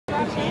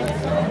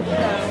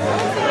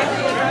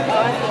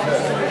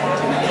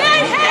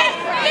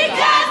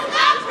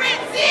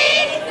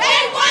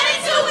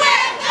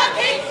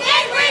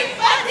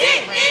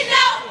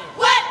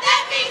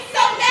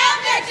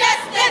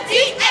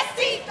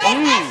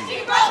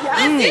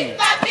seek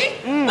my feet,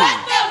 but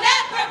will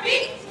never be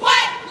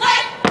quite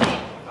like me.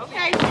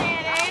 Okay,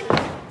 Shannon.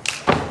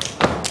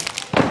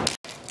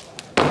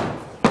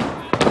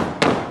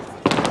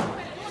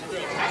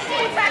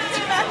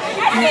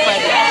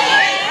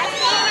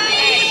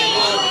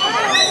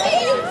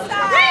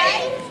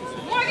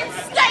 Morgan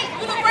State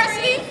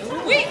University,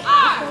 we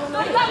are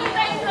the lovely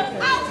ladies of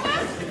Alpha,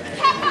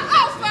 Kappa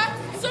Alpha,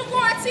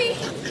 sorority,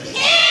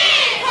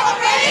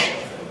 incorporated,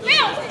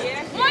 built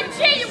on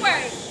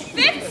January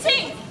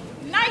 15th,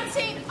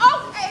 1908,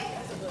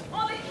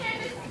 on the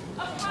campus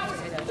of Harvard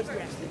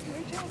University.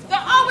 The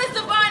always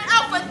divine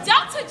Alpha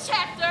Delta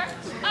chapter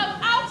of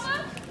Alpha,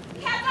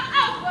 Kappa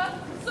Alpha,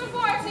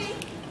 sorority,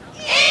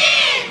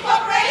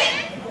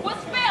 incorporated, was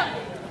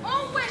founded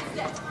on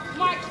Wednesday,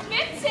 March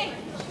 15th,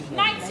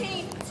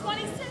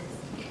 1926,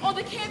 on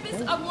the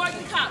campus of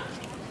Morgan College.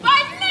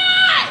 By 9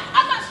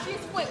 of my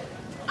streets quick,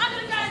 under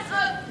the guidance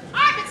of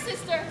our big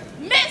sister,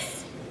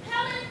 Miss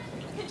Helen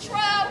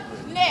Control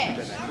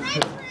Nash. All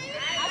right,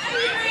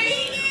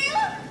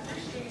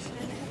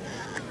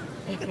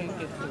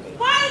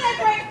 why do they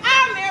break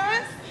our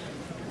mirrors?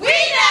 We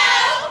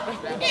know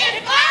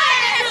if I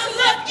had to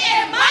look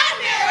in my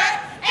mirror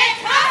and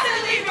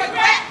constantly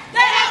regret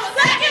that I was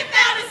second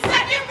found and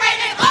second rate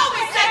and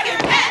always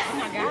second best.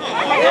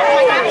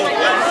 Oh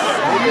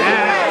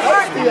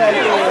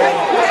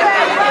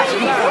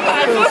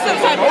my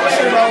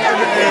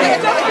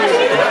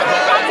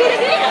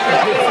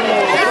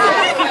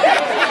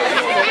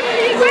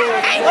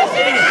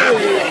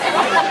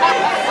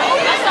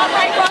that's all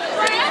right,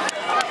 friend.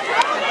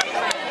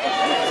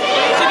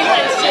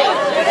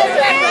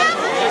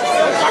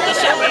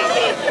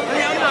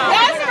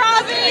 That's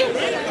Robbie.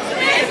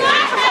 It's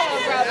my hat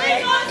to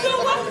bring on to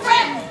a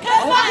friend,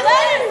 cause my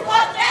legs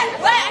look that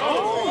black.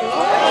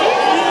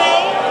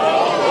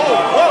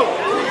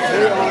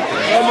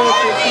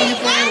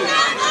 I'm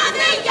not on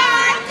the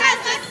yard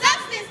cause the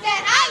substance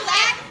that I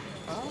lack.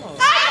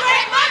 I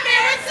break my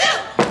mirror too.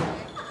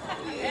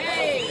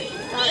 Hey.